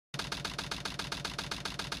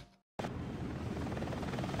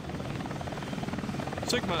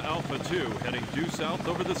Sigma Alpha 2 heading due south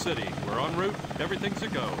over the city. We're en route. Everything's a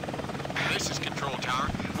go. This is Control Tower.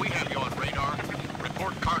 We have you on radar.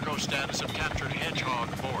 Report cargo status of captured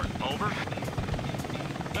Hedgehog aboard. Over.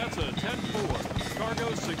 That's a 10-4.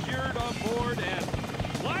 Cargo secured on board and...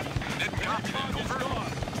 What? Didn't copy that. Hedgehog is Over.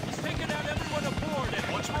 gone. He's taken out everyone aboard and...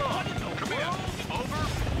 What's wrong? What in the Come world? in. Over.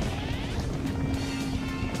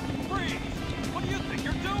 Freeze! What do you think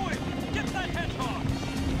you're doing? Get that hedgehog!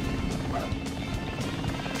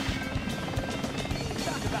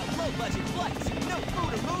 Talk about low-budget flights, no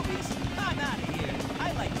food or movies. I'm out of here.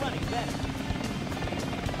 I like running better.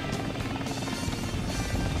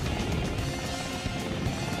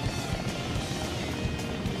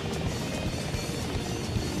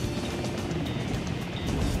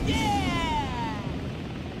 Yeah!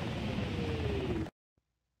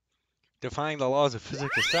 Defying the laws of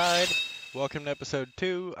physics aside, welcome to episode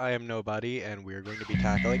 2. I am Nobody, and we are going to be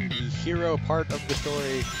tackling the hero part of the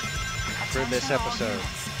story for this episode.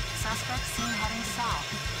 Suspect seen heading south.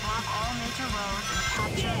 Block all major roads and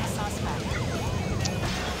capture the suspect.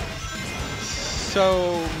 So,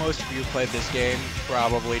 most of you played this game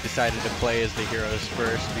probably decided to play as the heroes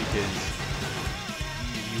first because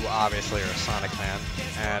you obviously are a Sonic fan,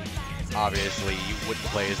 and obviously you wouldn't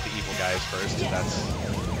play as the evil guys first. That's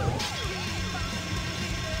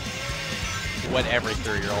what every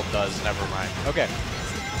 3-year-old does, never mind. Okay.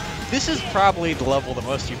 This is probably the level that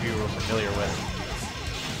most of you are familiar with.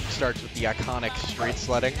 Starts with the iconic street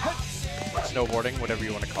sledding, snowboarding, whatever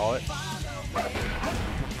you want to call it.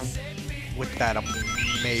 With that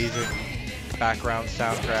amazing background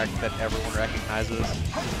soundtrack that everyone recognizes.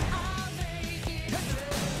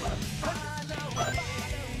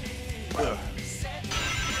 Ugh.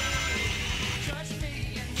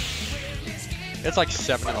 It's like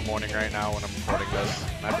 7 in the morning right now when I'm recording this.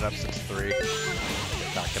 I've been up since 3.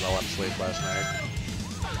 Not gonna let sleep last night.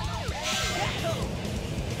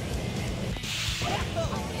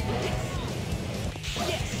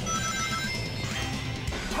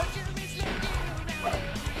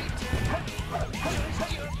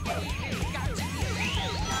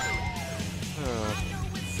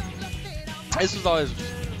 This was always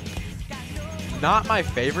not my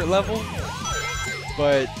favorite level,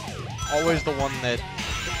 but always the one that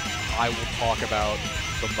I will talk about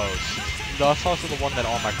the most. That's also the one that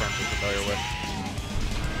all my friends are familiar with.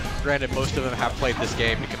 Granted, most of them have played this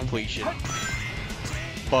game to completion,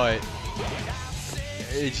 but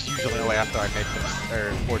it's usually only after I make them,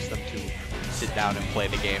 or force them to sit down and play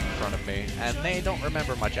the game in front of me, and they don't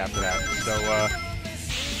remember much after that. So,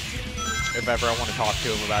 if ever I want to talk to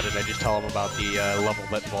them about it, I just tell them about the level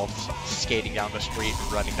that involves skating down the street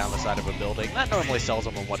and running down the side of a building. That normally sells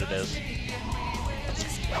them on what it is.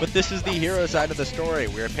 But this is the hero side of the story.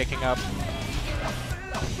 We're picking up,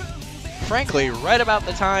 frankly, right about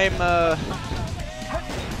the time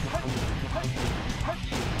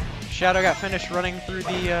Shadow got finished running through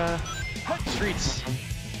the streets.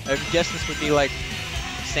 I guess this would be like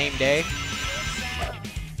same day,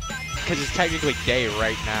 because it's technically day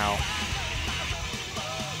right now.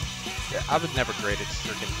 I would never grade it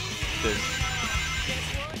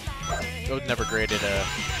I would never grade it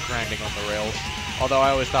grinding on the rails. Although I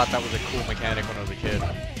always thought that was a cool mechanic when I was a kid.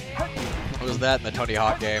 It was that in the Tony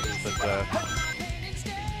Hawk games that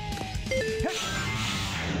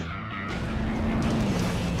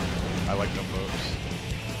I like them moves.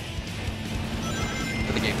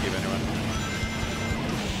 For the GameCube anyway.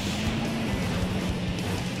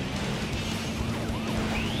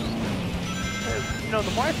 You know,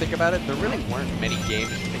 the more I think about it, there really weren't many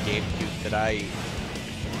games for the GameCube that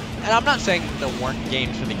and I'm not saying there weren't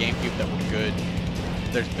games for the GameCube that were good.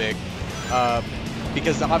 There's big.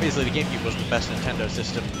 Because obviously the GameCube was the best Nintendo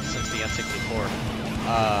system since the N64.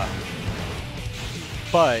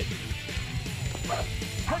 But...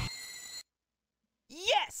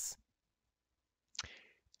 Yes!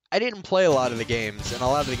 I didn't play a lot of the games, and a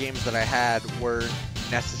lot of the games that I had weren't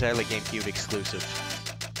necessarily GameCube exclusive.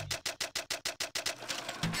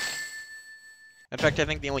 In fact, I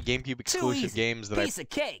think the only GameCube exclusive games that I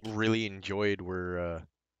really enjoyed were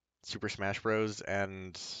Super Smash Bros.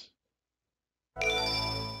 And...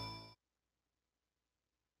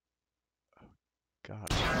 God.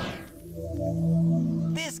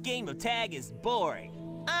 This game of tag is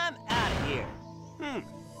boring. I'm out of here.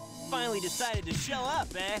 Finally decided to show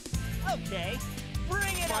up, eh? Okay,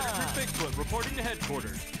 bring it on! Private Bigfoot reporting to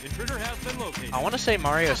headquarters. Intruder has been located. I want to say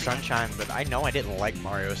Mario Sunshine, but I know I didn't like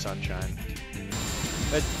Mario Sunshine.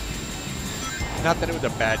 But not that it was a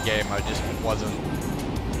bad game, I just wasn't.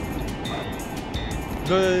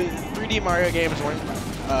 The 3D Mario games weren't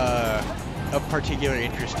of particular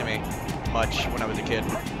interest to me. much when I was a kid.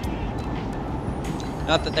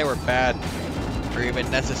 Not that they were bad or even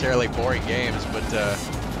necessarily boring games, but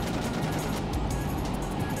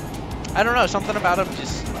I don't know, something about them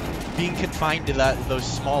just being confined to those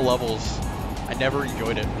small levels. I never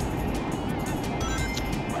enjoyed it.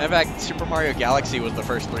 In fact, Super Mario Galaxy was the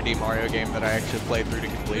first 3D Mario game that I actually played through to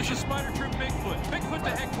This completion. is Spider Troop Bigfoot. Bigfoot to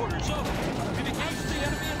headquarters, over. Can you catch the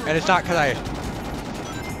enemy And it's not because I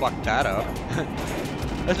fucked that up.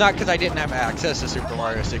 It's not because I didn't have access to Super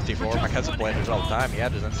Mario 64. My cousin played it all the time. He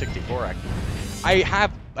had his N64.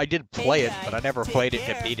 I did play it, but I never played it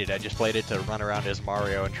to beat it. I just played it to run around as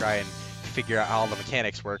Mario and try and figure out how all the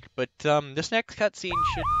mechanics work. But this next cutscene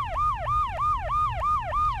should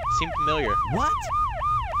seem familiar. What?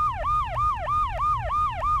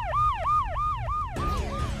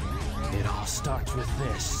 It all starts with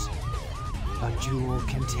this. A jewel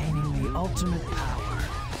containing the ultimate power.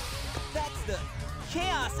 That's the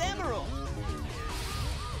Chaos Emerald!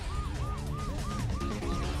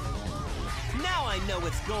 Now I know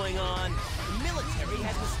what's going on. The military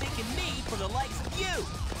has mistaken me for the likes of you.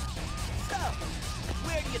 So,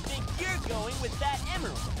 where do you think you're going with that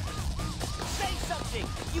emerald? Say something,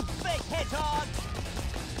 you fake hedgehog!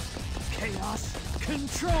 Chaos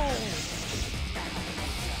control!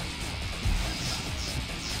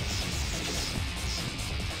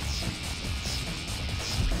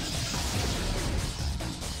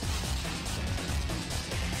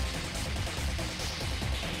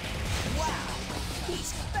 Wow,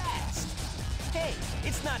 he's fast! Hey,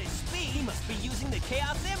 it's not his speed, he must be using the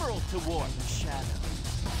Chaos Emerald to warp. Shadow.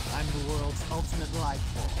 I'm the world's ultimate life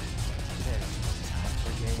form. There's no time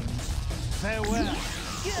for games. Farewell.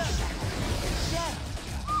 Shadow,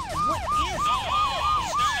 what is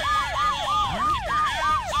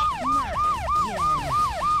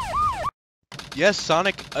Yes,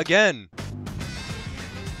 Sonic again.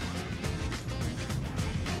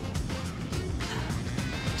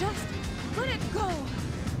 Just let it go.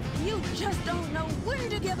 You just don't know when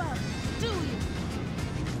to give up, do you?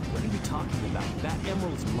 What are you talking about? That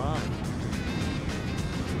emerald's mine.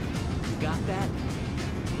 You got that?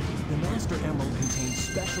 The Master Emerald contains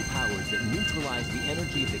special powers that neutralize the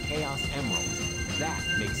energy of the Chaos Emerald. That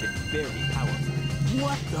makes it very powerful.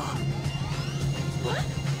 What the? What?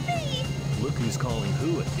 Me? Look who's calling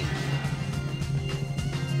who a thief.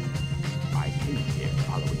 I came here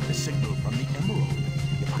following the signal from the Emerald.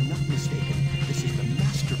 If I'm not mistaken, this is the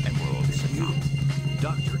Master Emerald, is it not?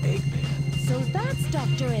 Dr. Eggman. So that's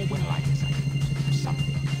Dr. Eggman. Well, I guess I can use it for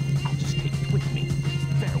something. I'll just take it with me.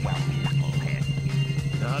 Farewell, knucklehead.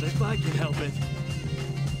 Not if I can help it.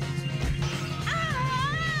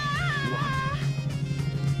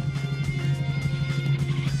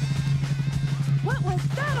 What was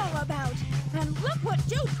that all about? And look what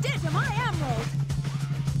you did to my emerald!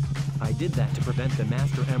 I did that to prevent the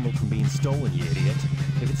Master Emerald from being stolen, you idiot.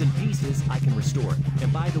 If it's in pieces, I can restore it.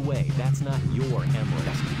 And by the way, that's not your emerald.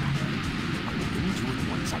 Doesn't matter. I'll look into it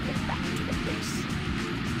once I get back to the base.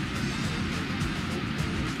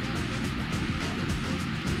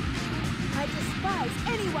 I despise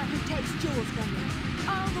anyone who takes jewels from me.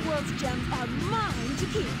 All the world's gems are mine to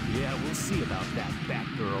keep. Yeah, we'll see about that,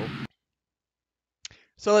 Batgirl.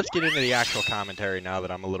 So let's get into the actual commentary now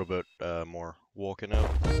that I'm a little bit more woken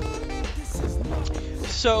up.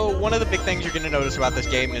 So one of the big things you're going to notice about this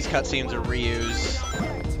game is cutscenes are reused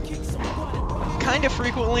kind of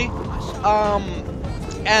frequently.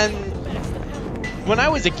 And when I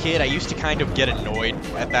was a kid, I used to kind of get annoyed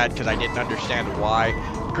at that because I didn't understand why.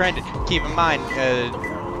 Granted, keep in mind,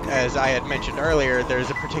 as I had mentioned earlier,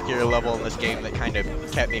 there's a particular level in this game that kind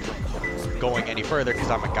of kept me from going any further because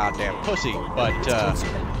I'm a goddamn pussy. But,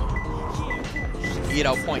 you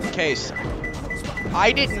know, point in case,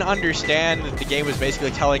 I didn't understand that the game was basically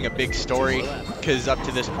telling a big story because up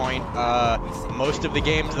to this point, most of the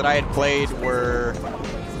games that I had played were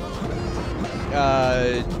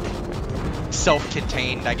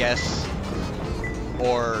self-contained, I guess,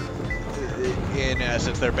 or in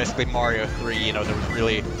essence, they're basically Mario 3. You know, there was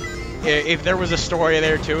really, if there was a story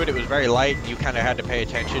there to it, it was very light. You kind of had to pay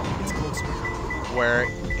attention. Where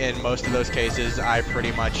in most of those cases, I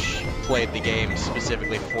pretty much played the game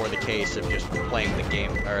specifically for the case of just playing the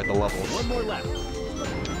game or the levels. One more left.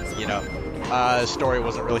 You know, story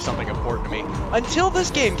wasn't really something important to me until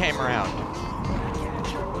this game came around.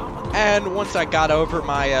 And once I got over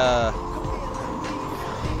my,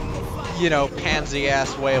 you know,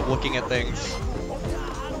 pansy-ass way of looking at things,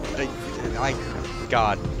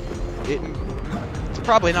 God, it's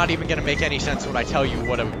probably not even going to make any sense when I tell you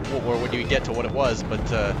what when you get to what it was, but,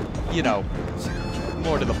 you know,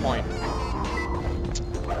 more to the point.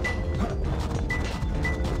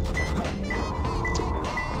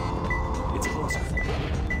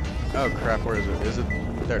 Oh crap, where is it? Is it?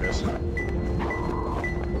 There it is.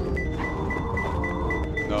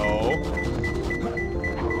 No.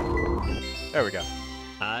 There we go.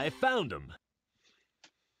 I found him.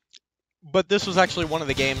 But this was actually one of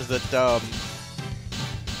the games that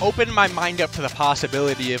opened my mind up to the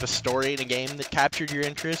possibility of a story in a game that captured your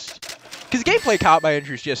interest. Because the gameplay caught my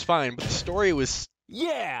interest just fine, but the story was...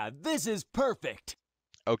 Yeah, this is perfect.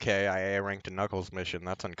 Okay, I ranked a Knuckles mission.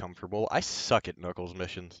 That's uncomfortable. I suck at Knuckles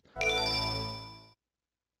missions.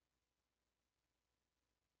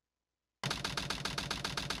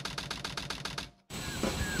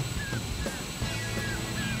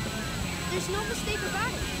 There's no mistake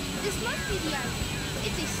about it. This must be the island.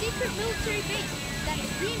 It's a secret military base that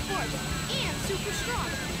is reinforced and super strong.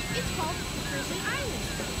 It's called Prison Island.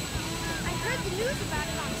 I heard the news about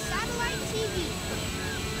it on satellite TV.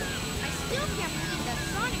 I still can't believe that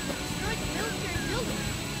Sonic would destroy the military building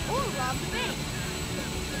or rob the bank.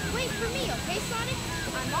 Wait for me, okay, Sonic?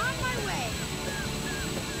 I'm on my way.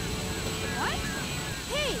 What?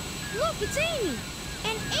 Hey, look, it's Amy!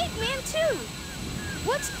 And Eggman, too!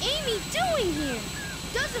 What's Amy doing here?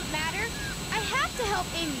 Doesn't matter. I have to help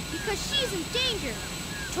Amy because she's in danger.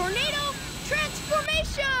 Tornado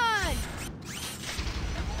transformation!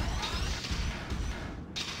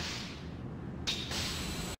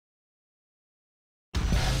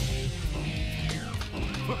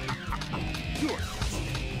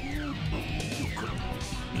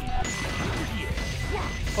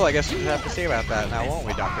 Well, I guess we'll have to see about that now, won't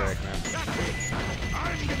we, Dr. Eggman?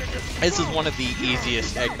 This is one of the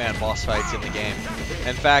easiest Eggman boss fights in the game.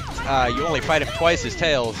 In fact, you only fight him twice as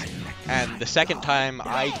Tails, and the second time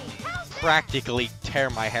I practically tear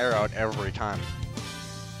my hair out every time.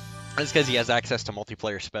 It's because he has access to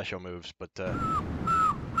multiplayer special moves, but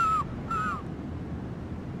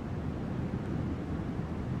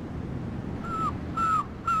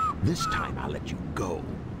This time I'll let you go.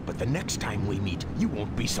 But the next time we meet, you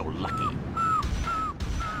won't be so lucky.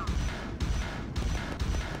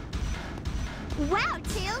 Wow,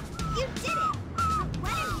 Tails, you did it! But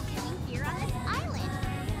what are you doing here on this island?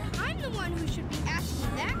 I'm the one who should be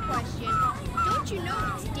asking that question. Don't you know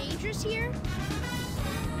it's dangerous here?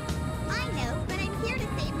 I know, but I'm here to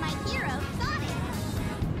save my hero, Sonic.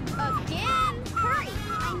 Again? Hurry!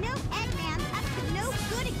 I know Eggman's up to no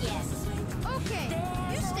good again. Okay,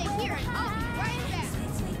 you stay here and I'll be right back.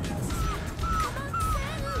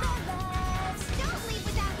 Don't leave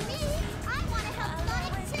without me! I want to help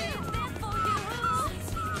Sonic too!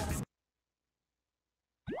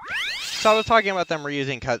 so I was talking about them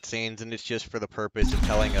reusing cutscenes, and it's just for the purpose of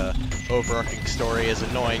telling a overarching story, as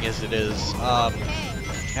annoying as it is.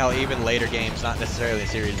 Hell, even later games, not necessarily the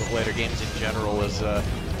series, but later games in general, as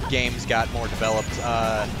games got more developed,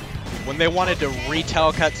 when they wanted to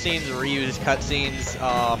retell cutscenes or reuse cutscenes,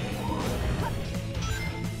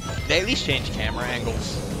 they at least changed camera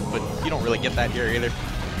angles, but you don't really get that here either.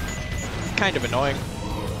 It's kind of annoying.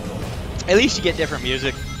 At least you get different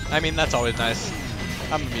music. I mean, that's always nice.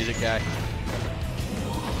 I'm a music guy.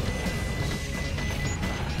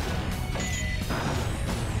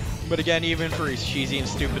 But again, even for as cheesy and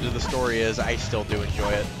stupid as the story is, I still do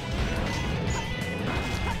enjoy it.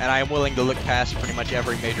 And I am willing to look past pretty much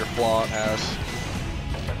every major flaw it has.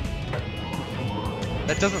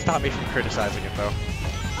 That doesn't stop me from criticizing it, though.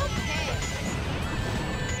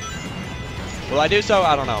 Will I do so?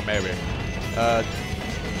 I don't know, maybe.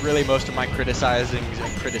 Really, most of my criticisms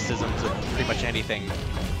and criticisms of pretty much anything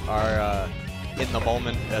are in the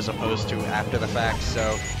moment as opposed to after the fact.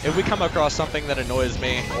 So if we come across something that annoys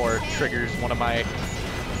me or triggers one of my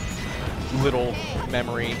little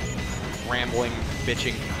memory rambling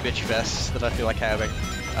bitch fests that I feel like having,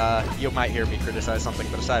 you might hear me criticize something,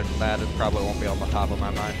 but aside from that, it probably won't be on the top of my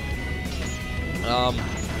mind.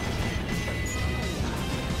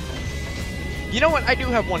 You know what? I do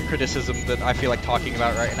have one criticism that I feel like talking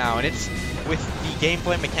about right now, and it's with the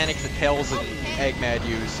gameplay mechanics that Tails and Eggman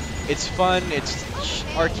use. It's fun, it's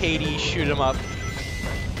arcadey, shoot 'em up.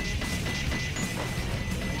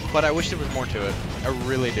 But I wish there was more to it. I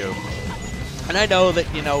really do. And I know that,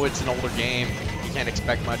 you know, it's an older game, you can't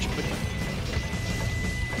expect much, but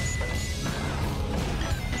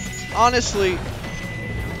honestly,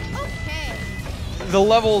 the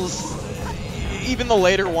levels, even the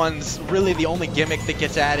later ones, really the only gimmick that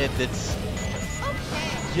gets added that's,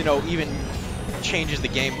 you know, even changes the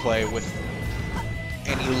gameplay with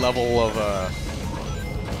any level of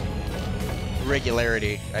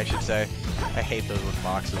regularity, I should say. I hate those with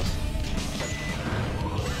boxes.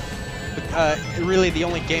 But, really, the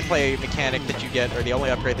only gameplay mechanic that you get, or the only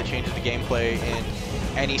upgrade that changes the gameplay in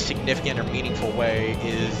any significant or meaningful way,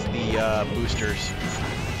 is the boosters.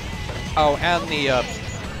 Oh, and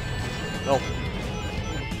well,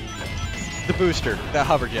 the booster, the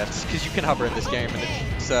hover jets, because you can hover in this game, and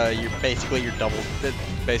it's basically your double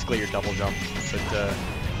jump. But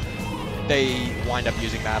they wind up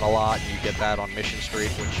using that a lot. You get that on Mission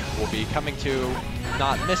Street, which will be coming to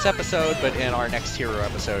not in this episode, but in our next hero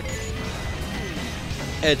episode.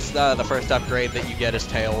 It's the first upgrade that you get is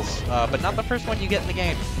Tails, but not the first one you get in the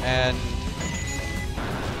game. And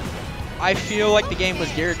I feel like the game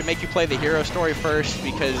was geared to make you play the hero story first,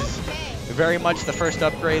 because very much the first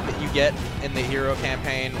upgrade that you get in the hero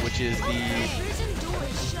campaign, which is the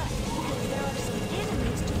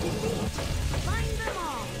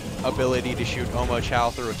ability to shoot Omo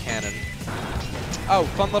Chow through a cannon. Oh,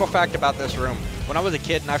 fun little fact about this room. When I was a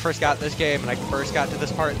kid and I first got this game and I first got to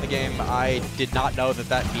this part in the game, I did not know that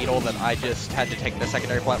that beetle that I just had to take the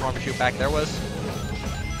secondary platform to shoot back there was.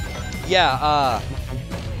 Yeah,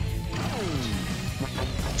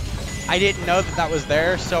 I didn't know that that was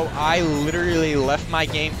there, so I literally left my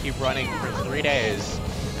GameCube running for 3 days,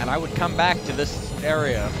 and I would come back to this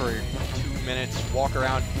area for 2 minutes, walk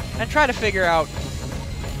around, and try to figure out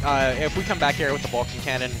if we come back here with the Vulcan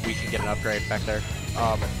cannon, we can get an upgrade back there.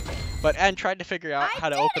 And tried to figure out how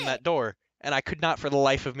to open that door, and I could not for the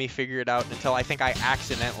life of me figure it out until I think I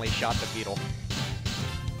accidentally shot the beetle.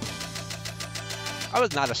 I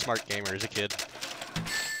was not a smart gamer as a kid.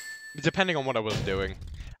 Depending on what I was doing.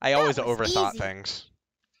 I always overthought things.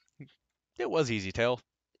 It was easy, Tail.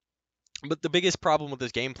 But the biggest problem with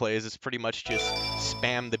this gameplay is it's pretty much just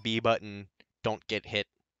spam the B button, don't get hit.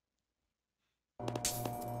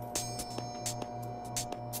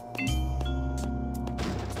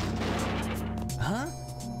 Huh?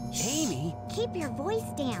 Amy? Keep your voice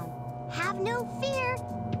down. Have no fear.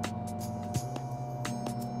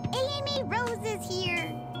 Amy Rose is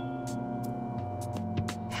here.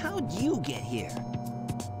 How'd you get here?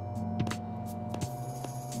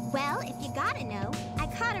 Well, if you gotta know, I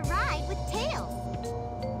caught a ride with Tails.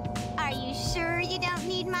 Are you sure you don't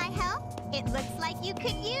need my help? It looks like you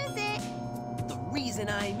could use it. The reason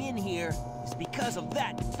I'm in here is because of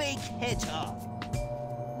that fake hedgehog.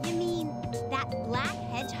 You mean that black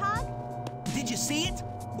hedgehog? Did you see it?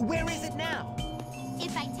 Where is it now?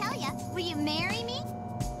 If I tell you, will you marry me?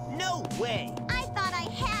 No way! I thought I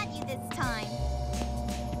had you this time.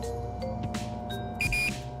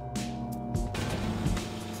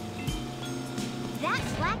 That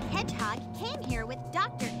black hedgehog came here with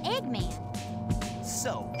Dr. Eggman.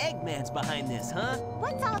 So, Eggman's behind this, huh?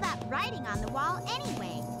 What's all that writing on the wall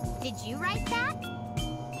anyway? Did you write that?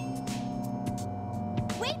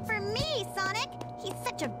 Wait for me, Sonic! He's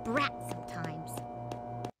such a brat sometimes.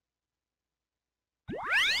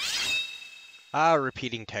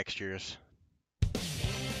 Repeating textures.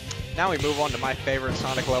 Now we move on to my favorite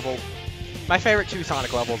Sonic level. My favorite 2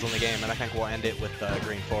 Sonic levels in the game, and I think we'll end it with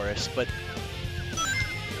Green Forest, but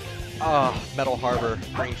Metal Harbor,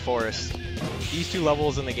 Green Forest. These 2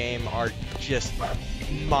 levels in the game are just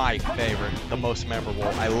my favorite, the most memorable.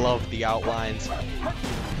 I love the outlines.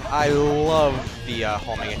 I love the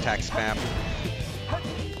homing attack spam.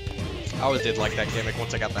 I always did like that gimmick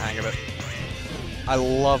once I got the hang of it. I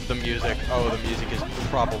love the music. Oh, the music is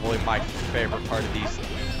probably my favorite part of these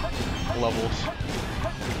levels.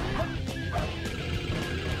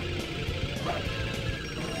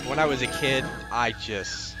 When I was a kid,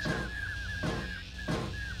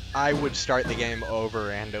 I would start the game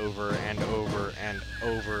over and over and over and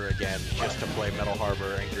over again just to play Metal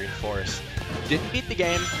Harbor and Green Forest. Didn't beat the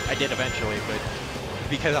game, I did eventually, but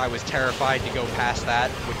because I was terrified to go past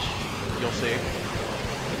that, which you'll see,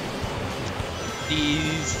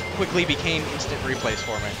 these quickly became instant replays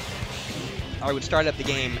for me. I would start up the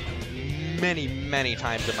game many, many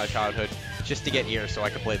times in my childhood just to get here so I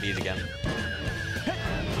could play these again.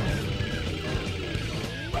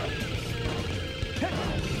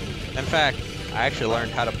 In fact, I actually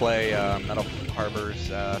learned how to play Metal Harbor's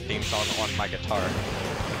theme song on my guitar.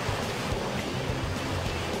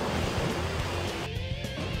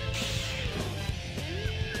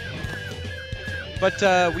 But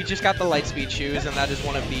we just got the Lightspeed shoes, and that is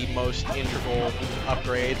one of the most integral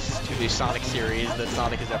upgrades to the Sonic series that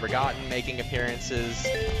Sonic has ever gotten, making appearances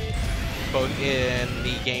both in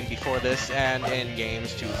the game before this and in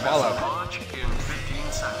games to follow. Launch in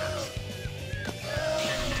 15 seconds. 10,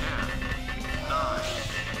 9,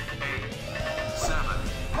 8, 7,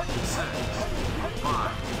 6,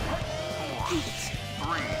 5,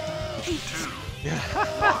 4, 3, 2,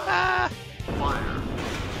 1.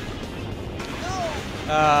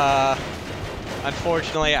 Fire.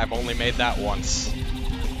 Unfortunately, I've only made that once.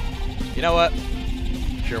 You know what?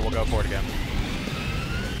 Sure, we'll go for it again.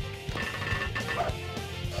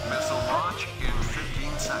 Missile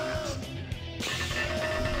seconds.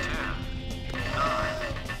 10, 9,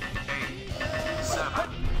 8, 7,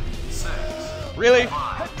 6, Really?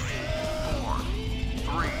 5, 4,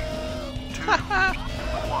 3, 2,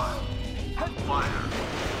 1. Fire.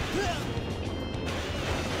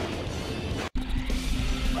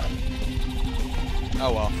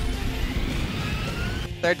 Oh well.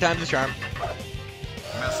 Third time's the charm.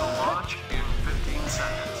 Missile launch in 15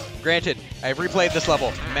 seconds. Granted, I've replayed this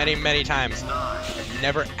level many, many times. 9, I've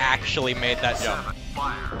never actually made that jump. 7,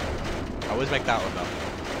 fire. I always make that one though.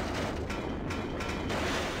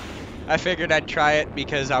 I figured I'd try it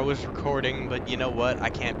because I was recording, but you know what? I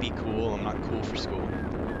can't be cool. I'm not cool for school.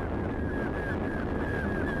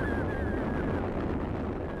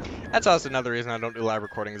 That's also another reason I don't do live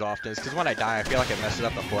recordings often, is because when I die, I feel like it messes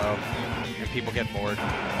up the flow, and people get bored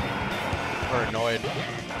or annoyed.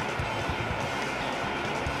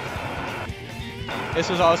 This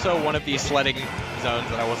was also one of these sledding zones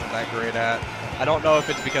that I wasn't that great at. I don't know if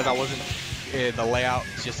it's because I wasn't, the layout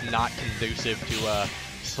is just not conducive to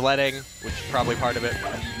sledding, which is probably part of it.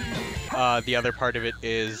 The other part of it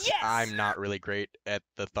is I'm not really great at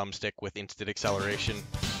the thumbstick with instant acceleration.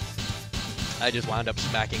 I just wound up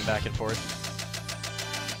smacking back and forth.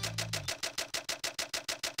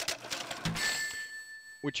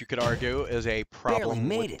 Which you could argue is a problem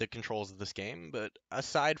with the controls of this game, but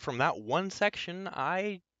aside from that one section,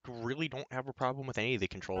 I really don't have a problem with any of the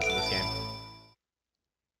controls in this game.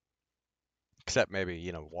 Except maybe,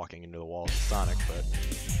 you know, walking into the wall with Sonic, but...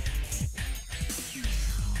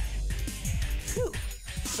 Phew.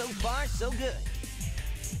 So far, so good.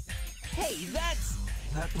 Hey, that's...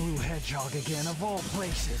 That blue hedgehog again, of all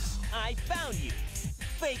places. I found you,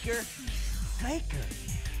 Faker. Faker?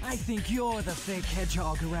 I think you're the fake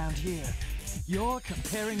hedgehog around here. You're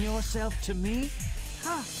comparing yourself to me?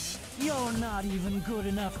 Huh? You're not even good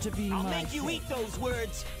enough to be I'll my make you eat those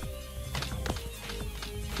words.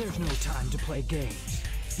 There's no time to play games.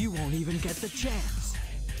 You won't even get the chance.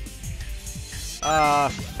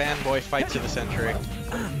 Fanboy fights of the century.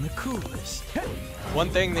 I'm the coolest. One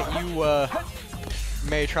thing that you,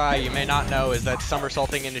 may try, you may not know, is that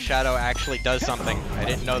somersaulting into shadow actually does something. I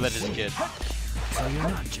didn't know that as a kid. So you're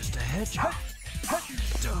not just a hedgehog.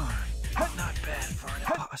 Darn, not bad for an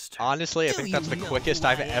imposter. Honestly, I think that's the quickest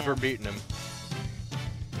I've ever beaten him.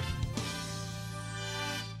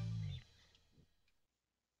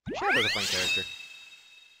 Shadow's a fun character.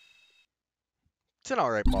 It's an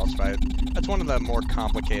alright boss fight. That's one of the more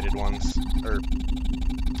complicated ones. Or,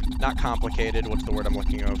 not complicated, what's the word I'm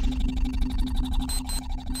looking of?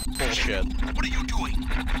 Bullshit. What are you doing?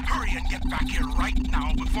 Hurry and get back here right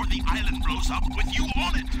now before the island blows up with you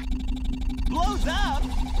on it! Blows up?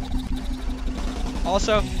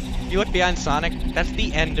 Also, if you look behind Sonic, that's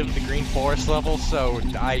the end of the Green Forest level, so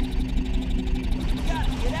I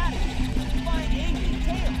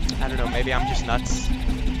don't know, maybe I'm just nuts.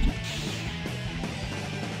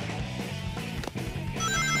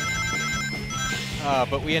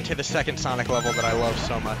 But we enter the second Sonic level that I love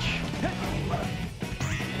so much.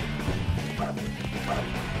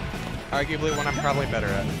 Arguably one I'm probably better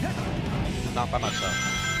at. Not by myself.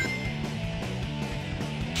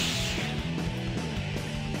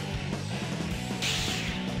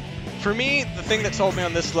 For me, the thing that sold me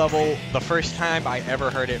on this level, the first time I ever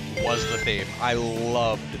heard it, was the theme. I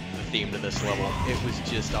loved the theme to this level. It was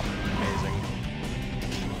just amazing.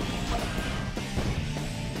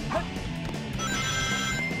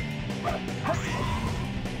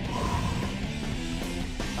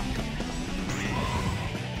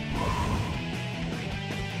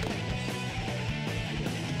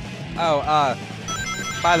 Oh,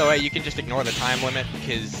 by the way, you can just ignore the time limit,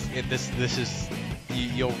 because this is,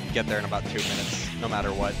 you'll get there in about 2 minutes, no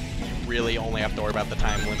matter what. You really only have to worry about the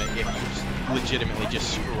time limit if you just legitimately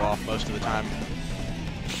just screw off most of the time.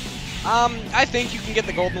 I think you can get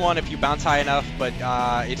the golden one if you bounce high enough, but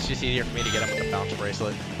it's just easier for me to get him with the bounce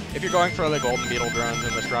bracelet. If you're going for the golden beetle drones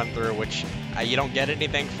in this run through, which you don't get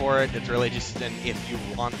anything for it, it's really just an if you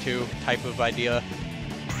want to type of idea.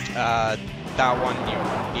 That one you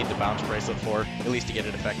need the bounce bracelet for, at least to get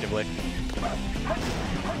it effectively.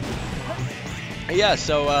 Yeah,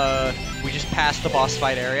 so we just passed the boss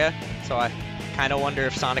fight area, so I kind of wonder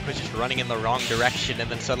if Sonic was just running in the wrong direction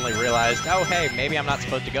and then suddenly realized, oh hey, maybe I'm not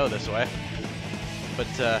supposed to go this way.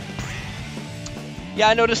 But yeah,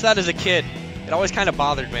 I noticed that as a kid. It always kind of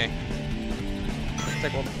bothered me. It's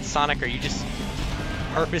like, well, Sonic, are you just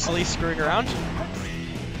purposely screwing around?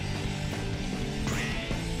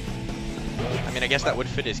 I mean, I guess that would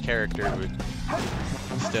fit his character, but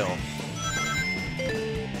still.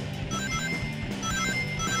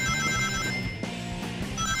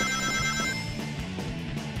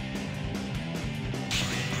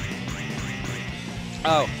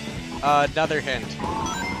 Oh, another hint.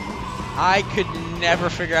 I could never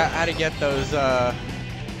figure out how to get those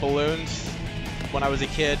balloons when I was a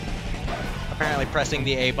kid. Apparently pressing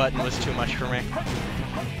the A button was too much for me.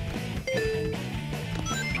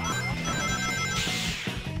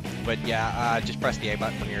 But yeah, just press the A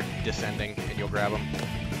button when you're descending and you'll grab them.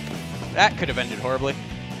 That could have ended horribly.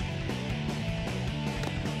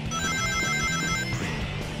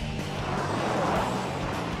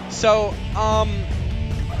 So,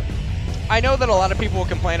 I know that a lot of people will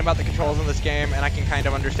complain about the controls in this game, and I can kind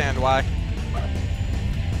of understand why.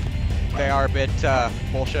 They are a bit,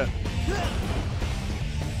 bullshit.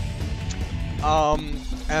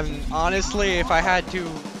 And honestly, if I had to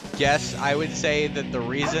guess, I would say that the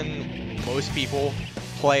reason most people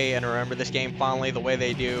play and remember this game fondly the way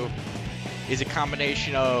they do is a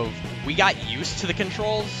combination of we got used to the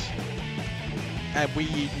controls, and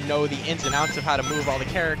we know the ins and outs of how to move all the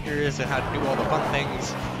characters and how to do all the fun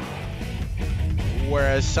things.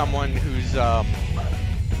 Whereas someone who's,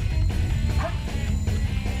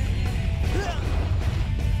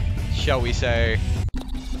 shall we say,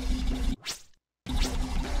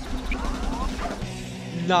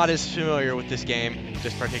 not as familiar with this game,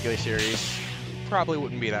 this particular series, probably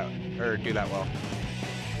wouldn't be that, or do that well.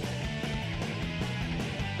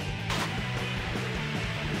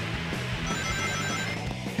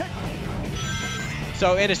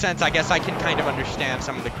 So in a sense, I guess I can kind of understand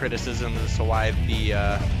some of the criticisms as to why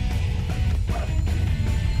the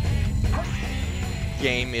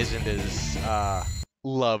game isn't as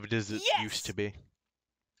loved as it used to be.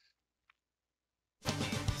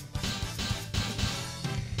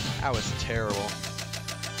 That was terrible.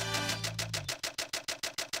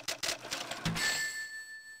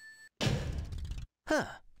 Huh.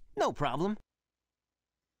 No problem.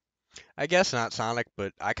 I guess not Sonic,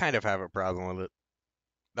 but I kind of have a problem with it.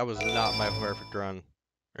 That was not my perfect run.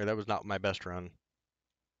 Or that was not my best run.